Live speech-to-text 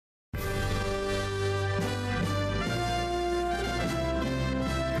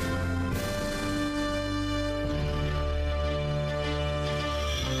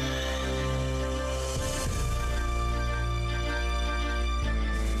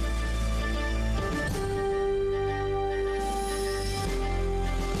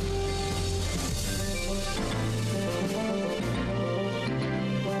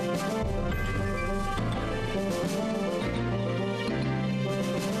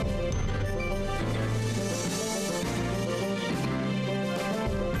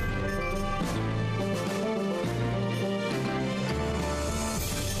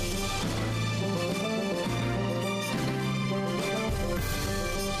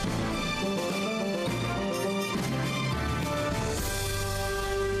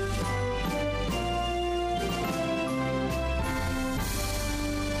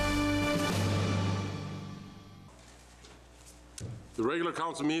The regular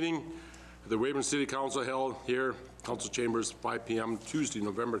council meeting, the Weyburn City Council held here, council chambers, 5 p.m. Tuesday,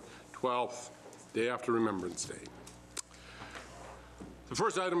 November 12th, day after Remembrance Day. The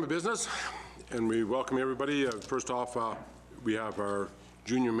first item of business, and we welcome everybody. First off, we have our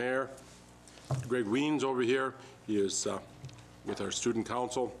junior mayor, Greg Weens, over here. He is with our student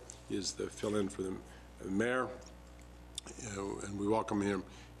council. He is the fill-in for the mayor, and we welcome him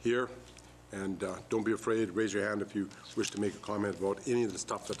here. And don't be afraid, raise your hand if you wish to make a comment about any of the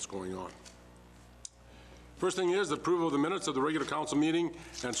stuff that's going on. First thing is the approval of the minutes of the regular council meeting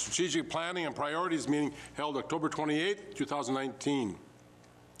and strategic planning and priorities meeting held October 28, 2019.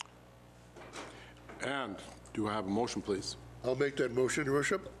 And do I have a motion, please? I'll make that motion, Your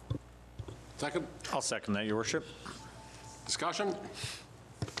Worship. Second? I'll second that, Your Worship. Discussion?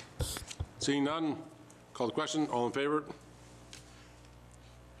 Seeing none, call the question. All in favor?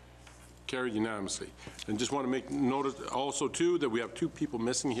 Carried unanimously. And just want to make notice also too that we have 2 people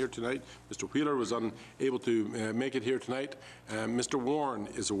missing here tonight. Mr. Wheeler was unable to make it here tonight. Mr. Warren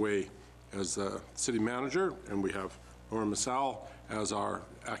is away as city manager, and we have Laura Massal as our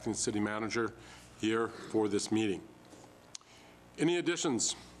acting city manager here for this meeting. Any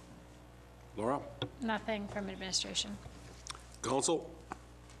additions? Laura? Nothing from administration. Council?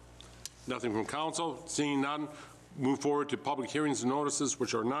 Nothing from council. Seeing none, move forward to public hearings and notices,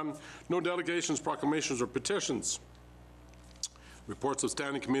 which are none. No delegations, proclamations, or petitions. Reports of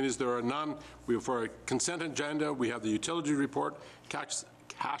standing committees, there are none. We have for a consent agenda, we have the utility report, cash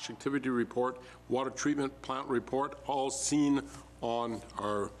activity report, water treatment plant report, all seen on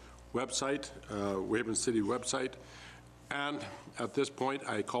our website, Weyburn City website. And at this point,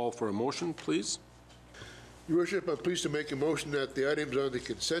 I call for a motion, please. Your Worship, I'm pleased to make a motion that the items on the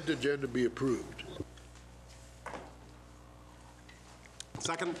consent agenda be approved.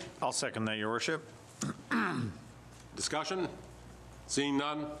 Second? I'll second that, Your Worship. Discussion? Seeing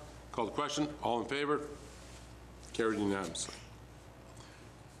none, call the question. All in favor? Carried unanimously.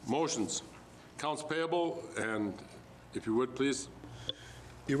 Motions. Accounts payable, and if you would, please.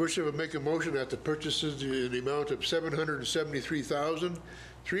 Your Worship, I make a motion that the purchases in the amount of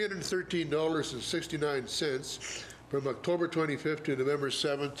 $773,313.69 from October 25th to November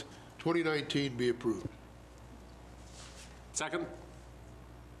 7th, 2019 be approved. Second?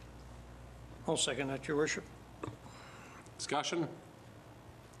 I'll second that, Your Worship. Discussion?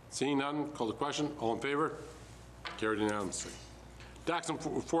 Seeing none, call the question. All in favor? Carried unanimously. Tax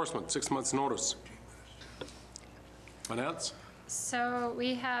enforcement, 6 months notice. Finance? So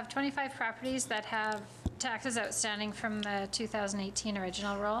we have 25 properties that have taxes outstanding from the 2018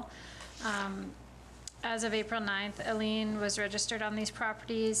 original roll. As of April 9th, a lien was registered on these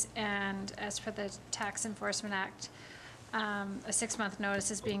properties, and as per the Tax Enforcement Act, a 6-month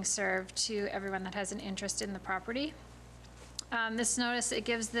notice is being served to everyone that has an interest in the property. This notice, it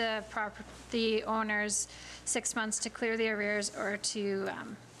gives the owners 6 months to clear the arrears or to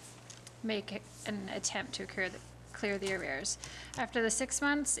make an attempt to clear the arrears. After the 6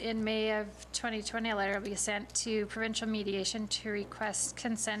 months, in May of 2020, a letter will be sent to provincial mediation to request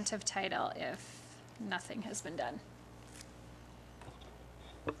consent of title if nothing has been done.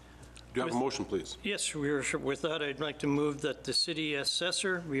 Do you have a motion, please? Yes, Your Worship. With that, I'd like to move that the city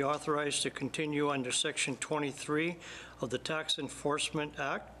assessor be authorized to continue under Section 23 of the Tax Enforcement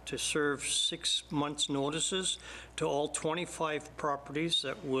Act to serve 6 months notices to all 25 properties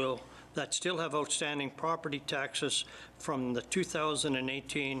that still have outstanding property taxes from the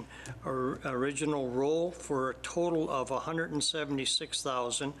 2018 original roll for a total of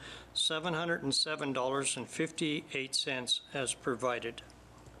 $176,707.58 as provided.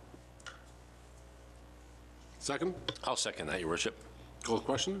 Second? I'll second that, Your Worship. Call the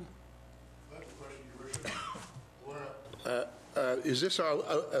question. Is this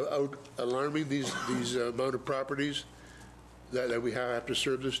alarming, these amount of properties that we have to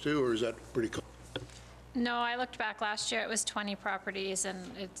serve this to, or is that pretty cool? No, I looked back last year, it was 20 properties,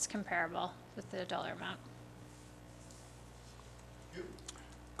 and it's comparable with the dollar amount.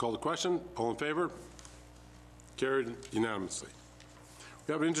 Call the question. All in favor? Carried unanimously.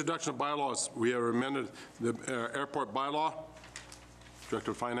 We have an introduction of bylaws. We have amended the airport bylaw.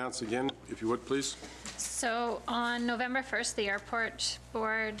 Director of Finance again, if you would, please. So on November 1st, the airport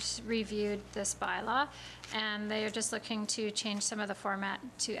board reviewed this bylaw, and they are just looking to change some of the format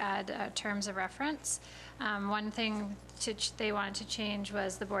to add terms of reference. One thing they wanted to change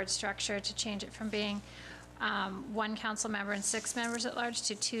was the board structure, to change it from being 1 council member and 6 members at large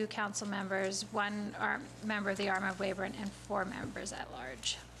to 2 council members, 1 member of the Arm of Weyburn, and 4 members at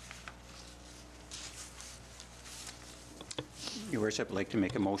large. Your Worship, I'd like to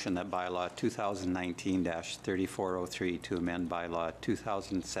make a motion that bylaw 2019-3403 to amend bylaw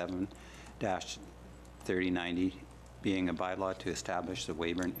 2007-3090, being a bylaw to establish the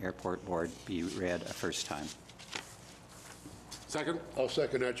Weyburn Airport Board, be read a first time. Second? I'll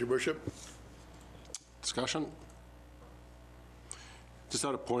second that, Your Worship. Discussion? Just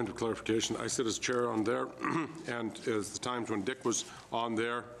out of point of clarification, I sit as chair on there, and as the times when Dick was on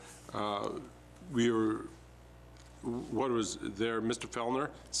there, what was there, Mr. Fellner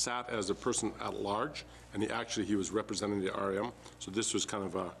sat as a person at large, and he was representing the RM, so this was kind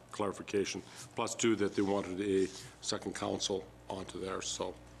of a clarification. Plus two, that they wanted a second counsel onto there,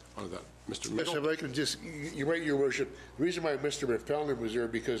 so, onto that. Mr. Yes, Mitchell? if I can just, you're right, Your Worship. The reason why Mr. Fellner was there,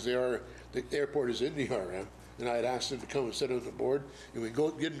 because the airport is in the RM, and I had asked him to come and sit on the board, and we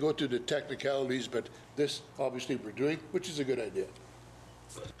didn't go to the technicalities, but this, obviously, we're doing, which is a good idea.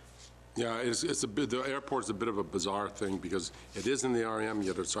 Yeah, the airport's a bit of a bizarre thing, because it is in the RM,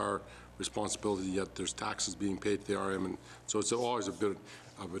 yet it's our responsibility, yet there's taxes being paid to the RM, and so it's always a bit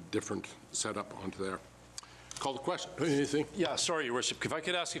of a different setup onto there. Call the question. Anything? Yeah, sorry, Your Worship. If I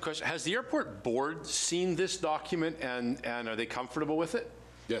could ask you a question. Has the airport board seen this document, and are they comfortable with it?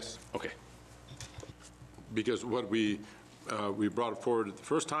 Yes. Okay. Because what we brought it forward the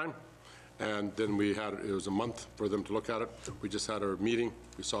first time, and then it was a month for them to look at it. We just had our meeting,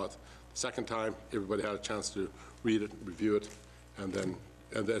 we saw it the second time, everybody had a chance to read it, review it, and then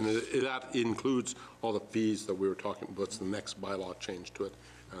that includes all the fees that we were talking about. It's the next bylaw change to it,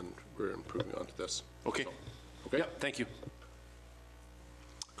 and we're improving onto this. Okay. So, okay? Yeah, thank you.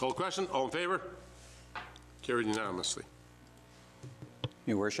 Call the question, all in favor? Carried unanimously.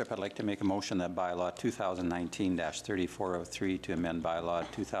 Your Worship, I'd like to make a motion that bylaw 2019-3403 to amend bylaw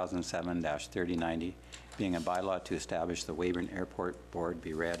 2007-3090, being a bylaw to establish the Weyburn Airport Board,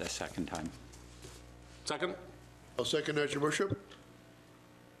 be read a second time. Second? I'll second that, Your Worship.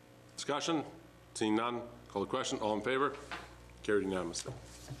 Discussion? Seeing none, call the question, all in favor? Carried unanimously.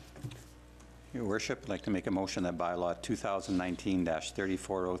 Your Worship, I'd like to make a motion that bylaw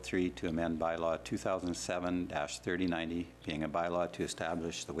 2019-3403 to amend bylaw 2007-3090, being a bylaw to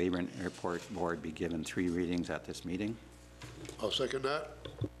establish the Weyburn Airport Board, be given 3 readings at this meeting. I'll second that.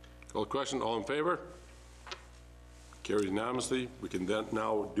 Call the question, all in favor? Carried unanimously. We can then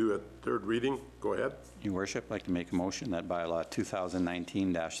now do a third reading. Go ahead. Your Worship, I'd like to make a motion that bylaw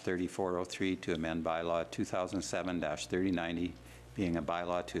 2019-3403 to amend bylaw 2007-3090, being a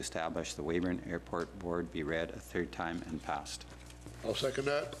bylaw to establish the Weyburn Airport Board, be read a third time and passed. I'll second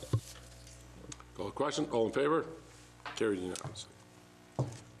that. Call the question, all in favor? Carried unanimously.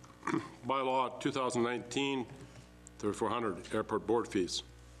 Bylaw 2019-3400, airport board fees.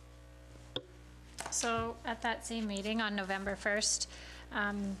 So at that same meeting on November 1st,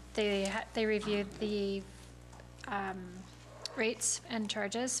 they reviewed the rates and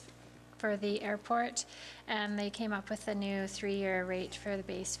charges for the airport, and they came up with a new 3-year rate for the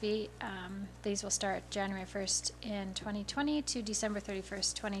base fee. These will start January 1st in 2020 to December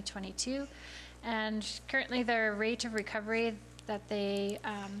 31st, 2022. And currently their rate of recovery that they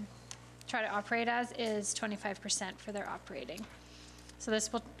try to operate as is 25% for their operating. So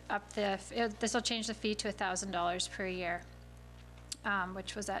this will this will change the fee to $1,000 per year,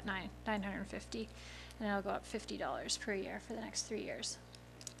 which was at $950, and it'll go up $50 per year for the next 3 years.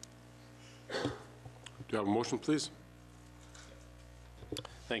 Do you have a motion, please?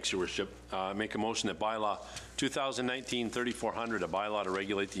 Thanks, Your Worship. Make a motion that bylaw 2019-3400, a bylaw to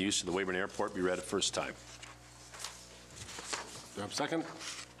regulate the use of the Weyburn Airport, be read a first time. Do you have a second?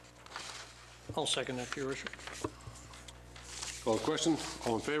 I'll second that, Your Worship. Call the question,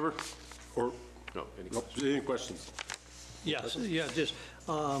 all in favor? Or, No, any nope, questions? any questions? Yes, yeah, just,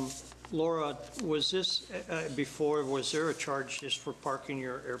 Laura, was this, before, was there a charge just for parking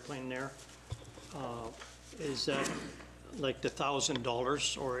your airplane there? Is that like the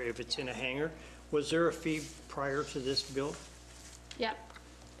 $1,000, or if it's in a hangar? Was there a fee prior to this bill? Yep,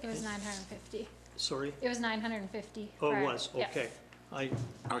 it was $950. Sorry? It was $950. Oh, it prior. was, Yeah. okay. I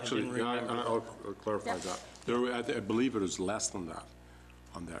Actually, didn't yeah, remember. I'll clarify Yep. that. I believe it was less than that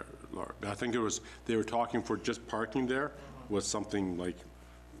on there, Laura. I think it was, they were talking for just parking there was something like,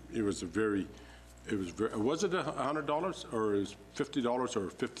 was it $100 or it was $50 or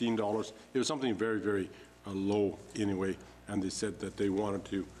 $15? It was something very, very low anyway, and they said that they wanted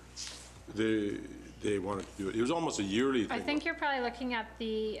to do it. It was almost a yearly thing. I think you're probably looking at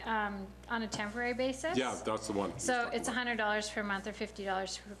the, on a temporary basis. Yeah, that's the one. So it's $100 per month or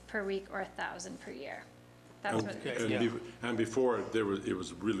 $50 per week or $1,000 per year. That's what it is. Yeah. And before, it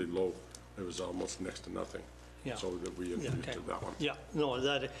was really low. It was almost next to nothing. Yeah. so that we Yeah, introduced okay. that one. Yeah, no,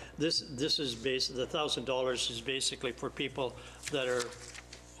 this is the $1,000 is basically for people that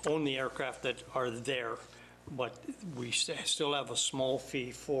own the aircraft that are there, but we still have a small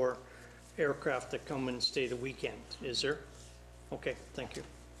fee for aircraft that come and stay the weekend, is there? Okay, thank you.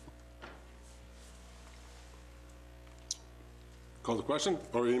 Call the question,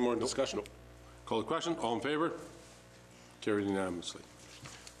 or any more discussion? Call the question, all in favor? Carried unanimously.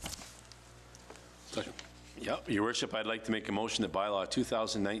 Second. Yep, Your Worship, I'd like to make a motion that bylaw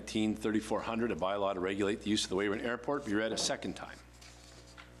 2019-3400, a bylaw to regulate the use of the Weyburn Airport, be read a second time.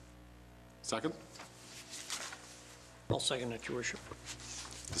 Second, I'll second that, Your Worship.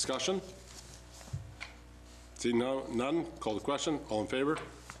 discussion? See none, call the question, all in favor?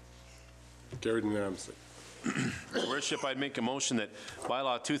 Carried unanimously. Your Worship, I'd make a motion that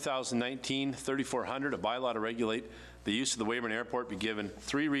bylaw 2019-3400, a bylaw to regulate the use of the Weyburn Airport, be given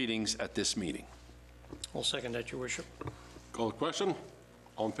 3 readings at this meeting. I'll second that, Your Worship. Call the question,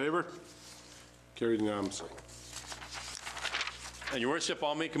 all in favor? Carried unanimously. And Your Worship,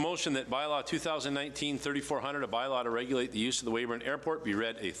 I'll make a motion that bylaw 2019-3400, a bylaw to regulate the use of the Weyburn Airport, be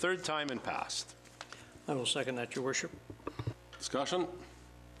read a 3rd time and passed. I will second that, Your Worship. Discussion?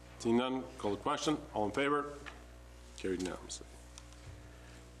 Seeing none, call the question. All in favor? Carried unanimously.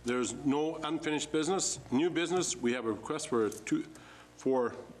 There's no unfinished business. New business, we have a request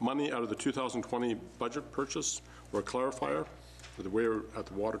for money out of the 2020 budget purchase for a clarifier for the Weyburn at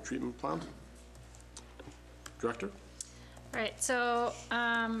the water treatment plant. Director? Right, so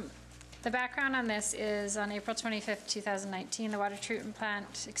the background on this is on April 25th, 2019, the water treatment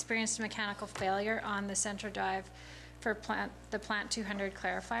plant experienced a mechanical failure on the central drive for the Plant 200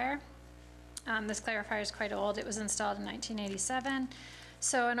 clarifier. This clarifier is quite old. It was installed in 1987.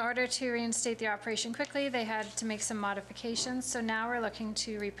 So in order to reinstate the operation quickly, they had to make some modifications. So now we're looking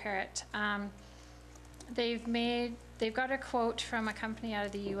to repair it. They've got a quote from a company out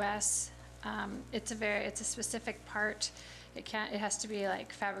of the US. It's a specific part. It has to be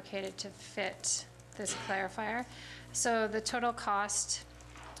like fabricated to fit this clarifier. So the total cost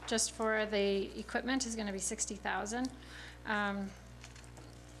just for the equipment is going to be $60,000.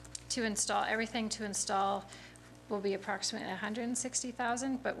 To install, everything to install will be approximately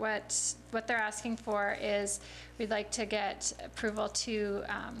 $160,000, but what they're asking for is we'd like to get approval to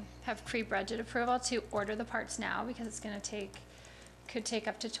have pre-budget approval to order the parts now, because it's going to could take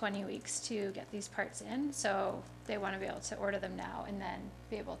up to 20 weeks to get these parts in. So they want to be able to order them now and then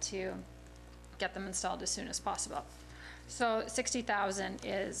be able to get them installed as soon as possible. So $60,000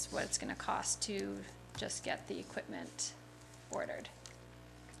 is what it's going to cost to just get the equipment ordered.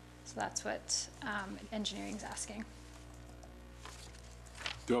 So that's what engineering's asking.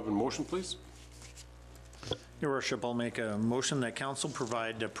 Do you have a motion, please? Your Worship, I'll make a motion that council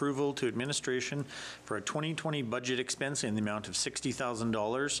provide approval to administration for a 2020 budget expense in the amount of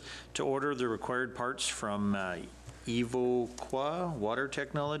 $60,000 to order the required parts from Evoqua Water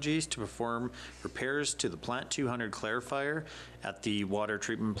Technologies to perform repairs to the Plant 200 clarifier at the water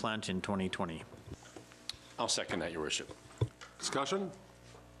treatment plant in 2020. I'll second that, Your Worship. Discussion?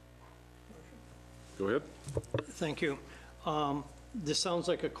 Go ahead. Thank you. This sounds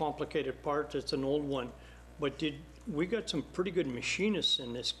like a complicated part. It's an old one, but we got some pretty good machinists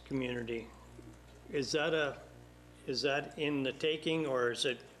in this community. Is that in the taking, or is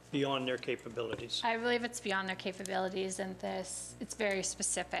it beyond their capabilities? I believe it's beyond their capabilities, and it's very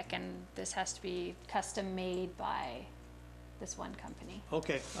specific, and this has to be custom made by this one company.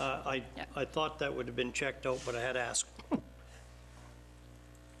 Okay, I thought that would have been checked out, but I had to ask.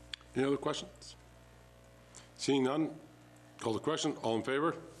 Any other questions? Seeing none, call the question. All in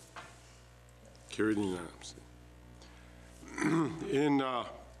favor? Carried unanimously. In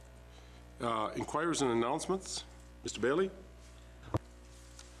inquiries and announcements, Mr. Bailey?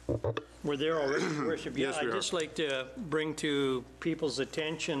 We're there already, Your Worship. Yeah, Yes, we I'd are. just like to bring to people's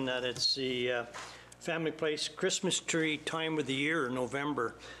attention that it's the Family Place Christmas tree time of the year,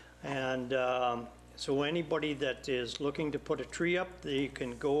 November. And so anybody that is looking to put a tree up, they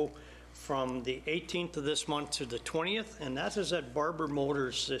can go from the 18th of this month to the 20th, and that is at Barber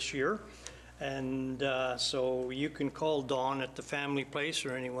Motors this year. And so you can call Dawn at the Family Place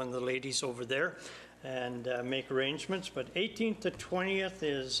or any one of the ladies over there and make arrangements. But 18th to 20th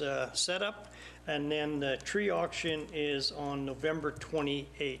is set up, and then the tree auction is on November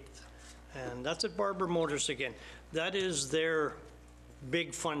 28th. And that's at Barber Motors again. That is their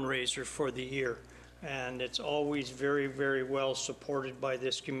big fundraiser for the year. And it's always very, very well supported by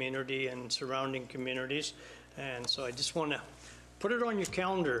this community and surrounding communities. And so I just want to put it on your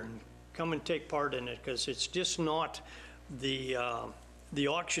calendar and come and take part in it, because it's just not the the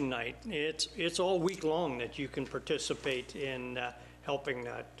auction night, it's all week long that you can participate in helping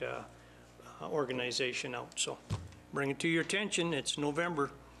that organization out. So bring it to your attention. It's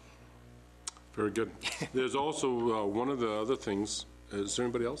November. Very good. There's also one of the other things, is there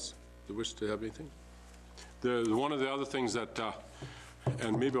anybody else that wish to have anything? One of the other things that,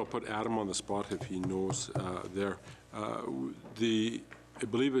 and maybe I'll put Adam on the spot if he knows there, I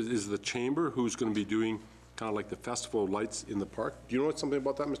believe it is the Chamber who's going to be doing kind of like the Festival of Lights in the park. Do you know something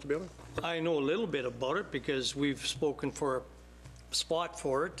about that, Mr. Bailey? I know a little bit about it because we've spoken for a spot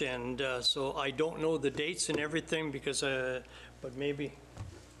for it, and so I don't know the dates and everything because, but maybe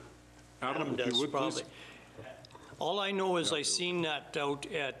Adam if you does would, probably. please. All I know is I seen that out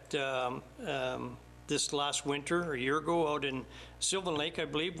at this last winter, or a year ago, out in Sylvan Lake, I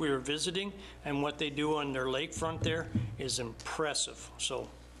believe we were visiting, and what they do on their lakefront there is impressive. So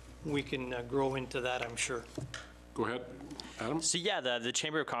we can grow into that, I'm sure. Go ahead, Adam. So yeah, the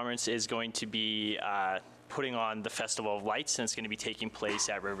Chamber of Commerce is going to be putting on the Festival of Lights, and it's going to be taking place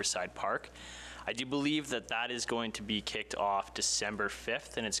at Riverside Park. I do believe that that is going to be kicked off December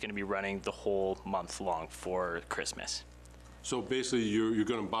 5th, and it's going to be running the whole month long for Christmas. So basically, you're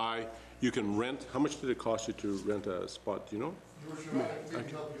going to buy, you can rent, how much did it cost you to rent a spot, do you know?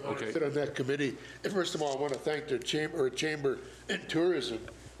 Okay. Sit on that committee. And first of all, I want to thank the Chamber and Tourism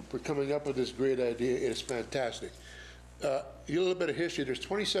for coming up with this great idea. It's fantastic. A little bit of history. There's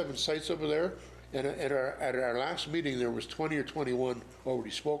 27 sites over there, and at our last meeting, there was 20 or 21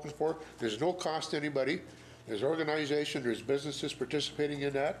 already spoken for. There's no cost to anybody. There's organization, there's businesses participating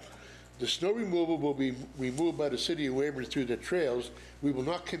in that. The snow removal will be removed by the city of Weyburn through the trails. We will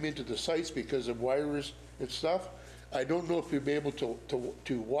not come into the sites because of wires and stuff. I don't know if you'll be able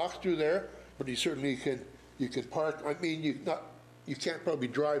to walk through there, but you certainly can. You can park. I mean, you can't probably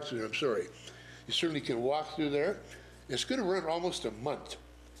drive through. I'm sorry. You certainly can walk through there. It's going to run almost a month,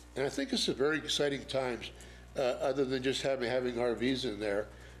 and I think it's a very exciting times. Other than just having RVs in there,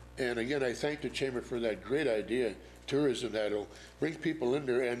 and again, I thank the Chamber for that great idea. Tourism that'll bring people in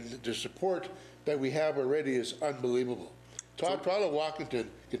there, and the support that we have already is unbelievable. Todd of Walkington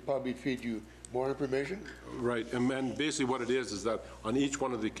could probably feed you more information. Right, and basically what it is that on each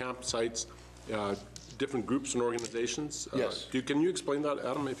one of the campsites, different groups and organizations. Yes. Can you explain that,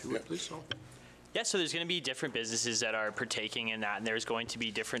 Adam, if you would, please? Yeah, so there's going to be different businesses that are partaking in that, and there's going to be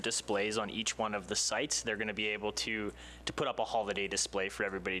different displays on each one of the sites. They're going to be able to put up a holiday display for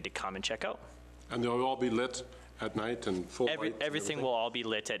everybody to come and check out. And they'll all be lit at night and full light? Everything will all be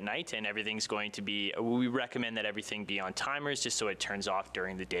lit at night, and everything's going to be, we recommend that everything be on timers just so it turns off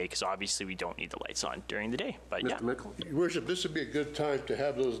during the day, because obviously we don't need the lights on during the day, but yeah. Mr. Mickle? Your Worship, this would be a good time to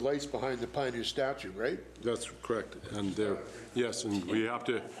have those lights behind the Pioneer statue, right? That's correct, and yes, and we have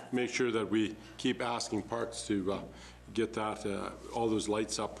to make sure that we keep asking parks to get that, all those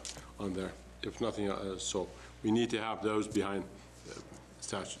lights up on there, if nothing else. So we need to have those behind the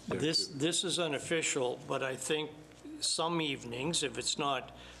statue there too. This is unofficial, but I think some evenings, if it's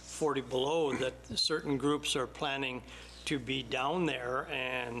not 40 below, that certain groups are planning to be down there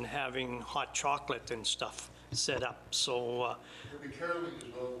and having hot chocolate and stuff set up. So, There'll be caroling as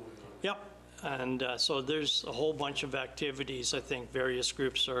well. yep. And so there's a whole bunch of activities I think various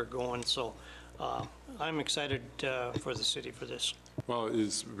groups are going. So I'm excited for the city for this. Well,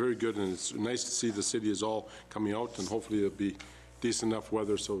 it's very good, and it's nice to see the city is all coming out, and hopefully it'll be decent enough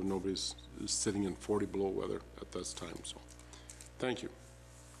weather so nobody's sitting in 40 below weather at this time. So, thank you.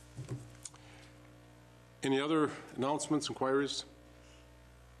 Any other announcements, inquiries?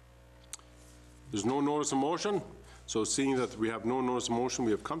 There's no notice of motion. So seeing that we have no notice of motion,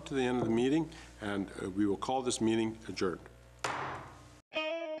 we have come to the end of the meeting, and we will call this meeting adjourned.